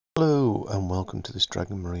Hello and welcome to this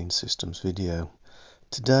Dragon Marine Systems video.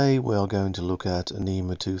 Today we are going to look at an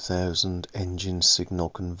NMEA 2000 engine signal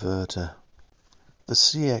converter. The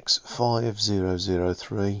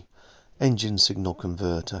CX5003 engine signal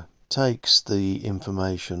converter takes the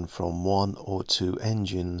information from one or two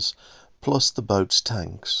engines plus the boat's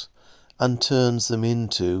tanks and turns them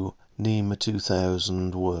into NMEA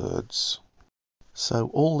 2000 words.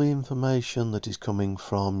 So all the information that is coming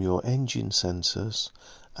from your engine sensors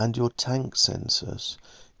and your tank sensors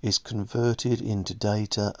is converted into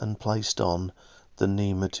data and placed on the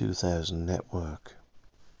NMEA 2000 network.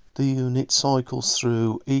 The unit cycles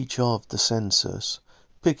through each of the sensors,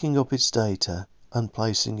 picking up its data and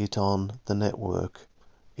placing it on the network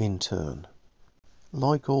in turn.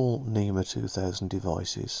 Like all NMEA 2000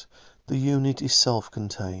 devices, the unit is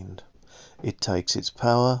self-contained. It takes its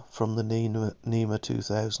power from the NMEA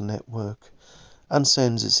 2000 network and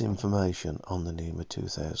sends its information on the NMEA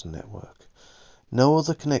 2000 network. No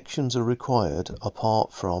other connections are required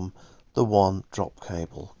apart from the one drop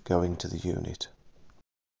cable going to the unit.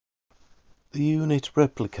 The unit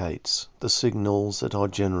replicates the signals that are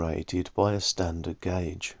generated by a standard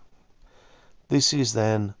gauge. This is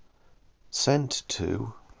then sent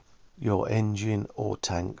to your engine or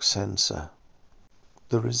tank sensor.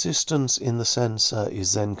 The resistance in the sensor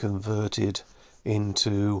is then converted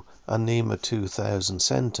into a NMEA 2000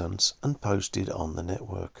 sentence and posted on the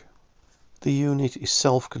network. The unit is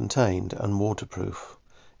self-contained and waterproof.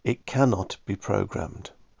 It cannot be programmed.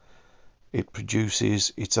 It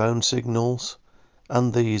produces its own signals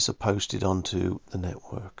and these are posted onto the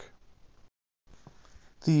network.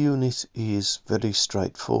 The unit is very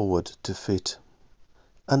straightforward to fit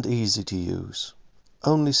and easy to use.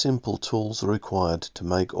 Only simple tools are required to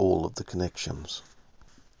make all of the connections.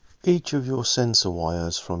 Each of your sensor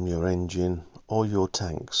wires from your engine or your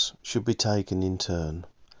tanks should be taken in turn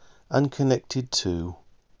and connected to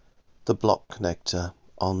the block connector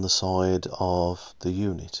on the side of the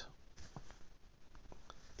unit.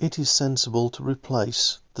 It is sensible to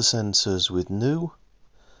replace the sensors with new,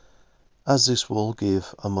 as this will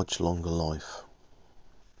give a much longer life.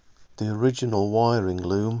 The original wiring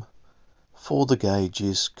loom for the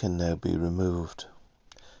gauges can now be removed.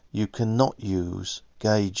 You cannot use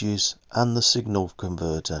gauges and the signal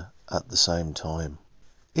converter at the same time.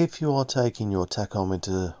 If you are taking your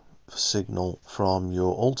tachometer signal from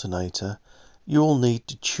your alternator, you will need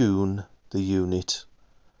to tune the unit.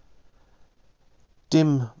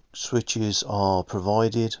 Dim switches are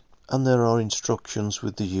provided and there are instructions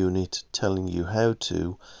with the unit telling you how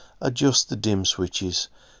to adjust the dim switches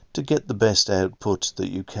to get the best output that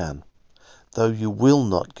you can, though you will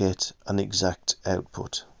not get an exact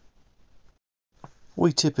output.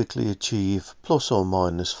 We typically achieve plus or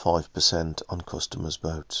minus 5% on customers'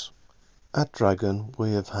 boats. At Dragon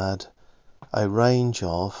we have had a range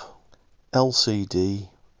of LCD,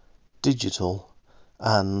 digital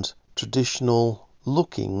and traditional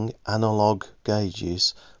looking analog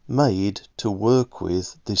gauges made to work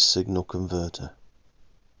with this signal converter.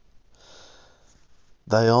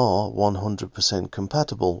 They are 100%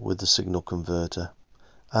 compatible with the signal converter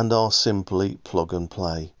and are simply plug and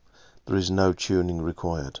play. There is no tuning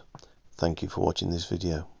required. Thank you for watching this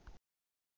video.